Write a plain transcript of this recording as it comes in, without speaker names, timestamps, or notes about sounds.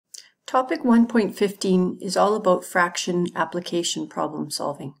Topic 1.15 is all about fraction application problem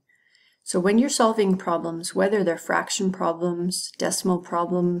solving. So when you're solving problems, whether they're fraction problems, decimal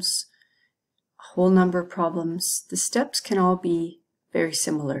problems, whole number problems, the steps can all be very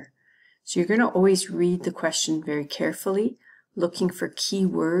similar. So you're going to always read the question very carefully, looking for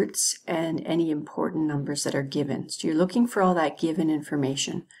keywords and any important numbers that are given. So you're looking for all that given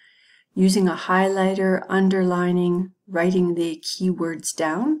information. Using a highlighter, underlining, writing the keywords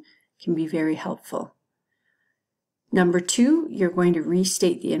down can be very helpful. Number 2, you're going to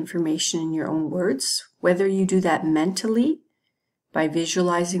restate the information in your own words, whether you do that mentally by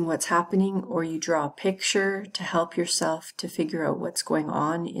visualizing what's happening or you draw a picture to help yourself to figure out what's going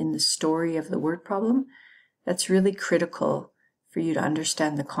on in the story of the word problem. That's really critical for you to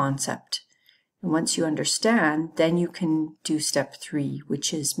understand the concept. And once you understand, then you can do step 3,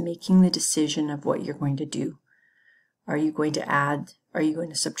 which is making the decision of what you're going to do. Are you going to add? Are you going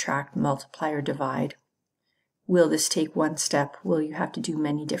to subtract, multiply, or divide? Will this take one step? Will you have to do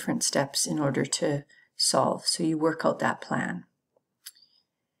many different steps in order to solve? So you work out that plan.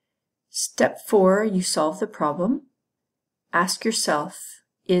 Step 4, you solve the problem. Ask yourself,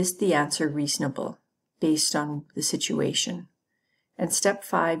 is the answer reasonable based on the situation? And step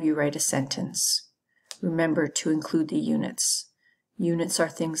 5, you write a sentence. Remember to include the units. Units are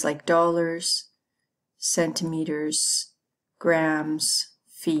things like dollars, centimeters, grams,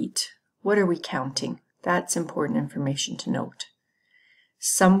 feet. What are we counting? That's important information to note.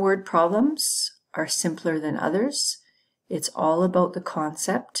 Some word problems are simpler than others. It's all about the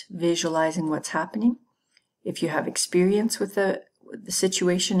concept, visualizing what's happening. If you have experience with the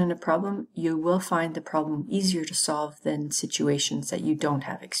situation and a problem, you will find the problem easier to solve than situations that you don't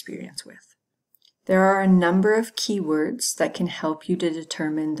have experience with. There are a number of keywords that can help you to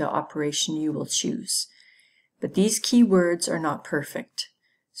determine the operation you will choose. But these keywords are not perfect.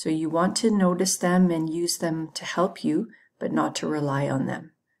 So you want to notice them and use them to help you, but not to rely on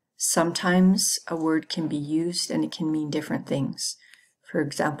them. Sometimes a word can be used and it can mean different things. For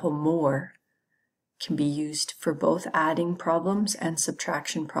example, more can be used for both adding problems and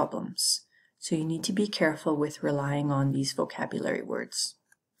subtraction problems. So you need to be careful with relying on these vocabulary words.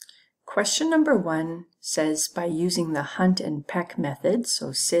 Question number 1 says, by using the hunt and peck method,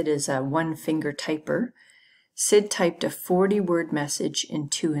 so Sid is a one-finger typer, Sid typed a 40-word message in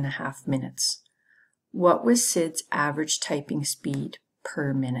 2.5 minutes. What was Sid's average typing speed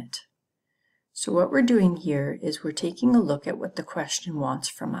per minute? So what we're doing here is we're taking a look at what the question wants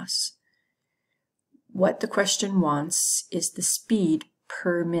from us. What the question wants is the speed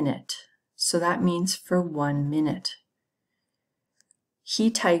per minute. So that means for 1 minute.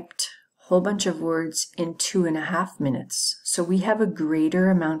 He typed a whole bunch of words in 2.5 minutes. So we have a greater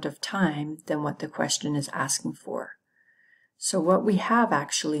amount of time than what the question is asking for. So what we have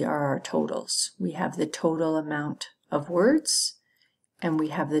actually are our totals. We have the total amount of words and we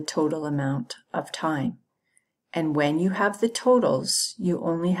have the total amount of time. And when you have the totals, you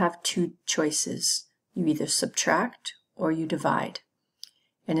only have 2 choices. You either subtract or you divide.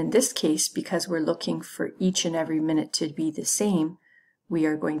 And in this case, because we're looking for each and every minute to be the same, we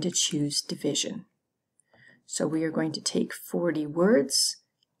are going to choose division. So we are going to take 40 words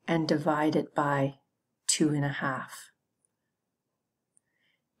and divide it by 2.5.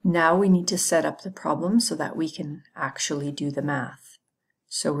 Now we need to set up the problem so that we can actually do the math.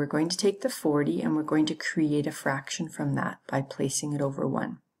 So we're going to take the 40 and we're going to create a fraction from that by placing it over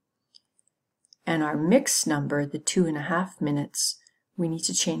 1. And our mixed number, the 2.5 minutes, we need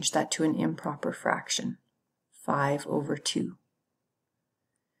to change that to an improper fraction, 5/2.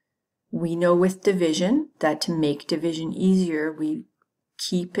 We know with division that to make division easier, we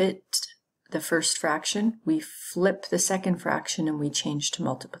keep it the first fraction, we flip the second fraction, and we change to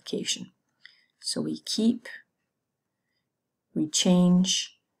multiplication. So we keep, we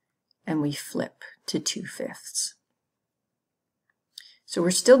change, and we flip to 2/5. So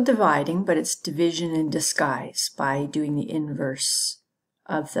we're still dividing, but it's division in disguise by doing the inverse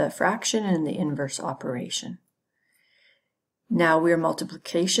of the fraction and the inverse operation. Now we're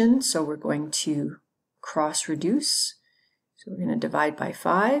multiplication, so we're going to cross reduce. So we're going to divide by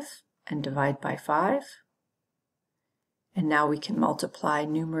 5 and divide by 5. And now we can multiply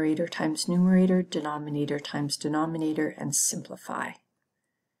numerator times numerator, denominator times denominator, and simplify.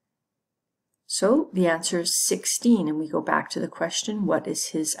 So the answer is 16, and we go back to the question, what is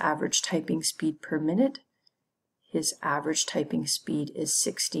his average typing speed per minute? His average typing speed is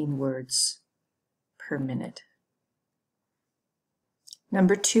 16 words per minute.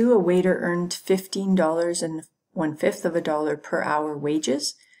 Number 2, a waiter earned $15.01 per hour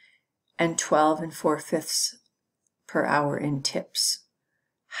wages and 12 4/5 per hour in tips.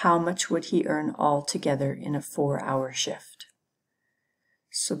 how much would he earn altogether in a 4-hour shift?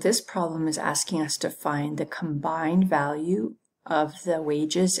 So this problem is asking us to find the combined value of the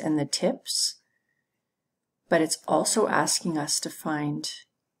wages and the tips, but it's also asking us to find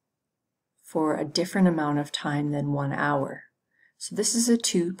for a different amount of time than 1 hour. So this is a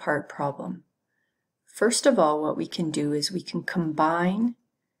 2-part problem. First of all, what we can do is we can combine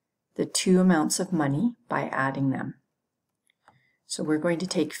the 2 amounts of money by adding them. So we're going to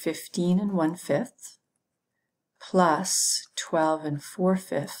take 15 1/5 plus 12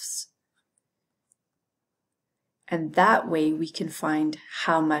 4/5, and that way we can find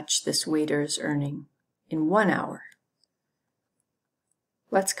how much this waiter is earning in 1 hour.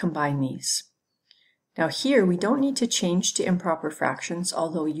 Let's combine these. Now here we don't need to change to improper fractions,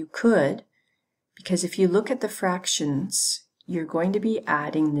 although you could, because if you look at the fractions, you're going to be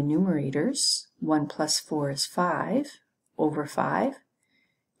adding the numerators. 1 plus 4 is 5 over 5,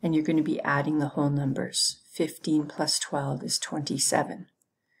 and you're going to be adding the whole numbers. 15 plus 12 is 27,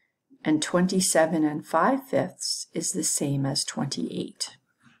 and 27 5/5 is the same as 28.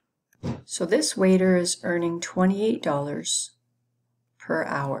 So this waiter is earning $28 per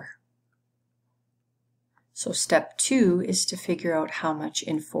hour. So step 2 is to figure out how much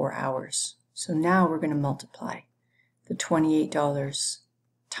in 4 hours. So now we're going to multiply the $28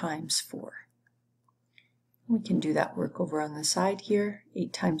 times 4. We can do that work over on the side here.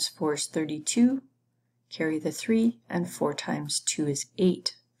 8 times 4 is 32, carry the 3, and 4 times 2 is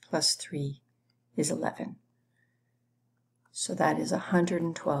 8, plus 3 is 11. So that is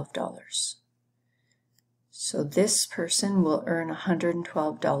 $112. So this person will earn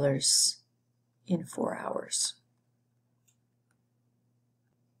 $112 in 4 hours.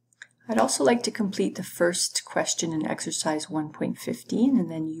 I'd also like to complete the first question in exercise 1.15, and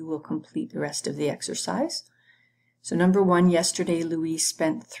then you will complete the rest of the exercise. So number 1, yesterday Louise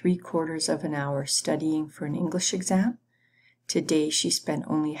spent 3/4 of an hour studying for an English exam. Today she spent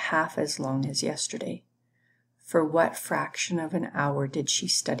only half as long as yesterday. For what fraction of an hour did she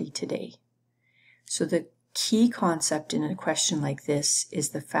study today? So the key concept in a question like this is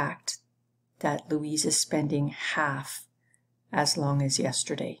the fact that Louise is spending half as long as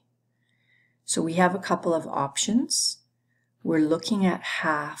yesterday. So we have a couple of options. We're looking at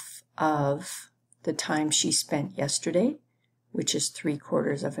half of the time she spent yesterday, which is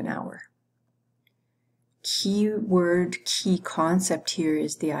 3/4 of an hour. Key word, key concept here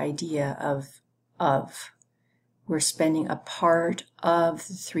is the idea of. We're spending a part of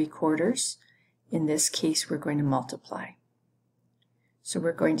the 3/4. In this case, we're going to multiply. So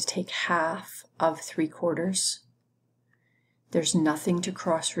we're going to take half of 3/4. There's nothing to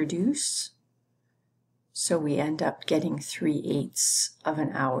cross-reduce, so we end up getting 3/8 of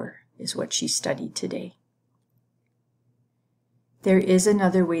an hour is what she studied today. There is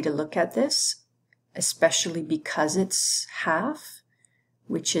another way to look at this, especially because it's half,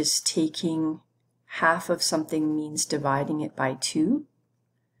 which is taking half of something means dividing it by 2.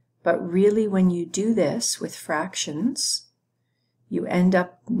 But really when you do this with fractions, you end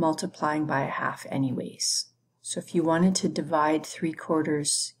up multiplying by a half anyways. So if you wanted to divide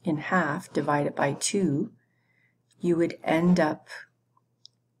 3/4 in half, divide it by 2, you would end up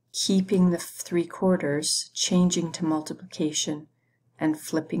keeping the 3/4, changing to multiplication, and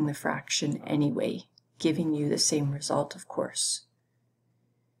flipping the fraction anyway, giving you the same result, of course.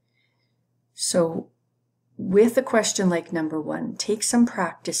 So with a question like number 1, take some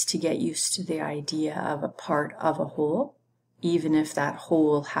practice to get used to the idea of a part of a whole, even if that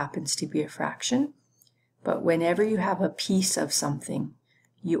whole happens to be a fraction. But whenever you have a piece of something,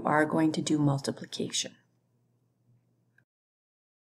 you are going to do multiplication.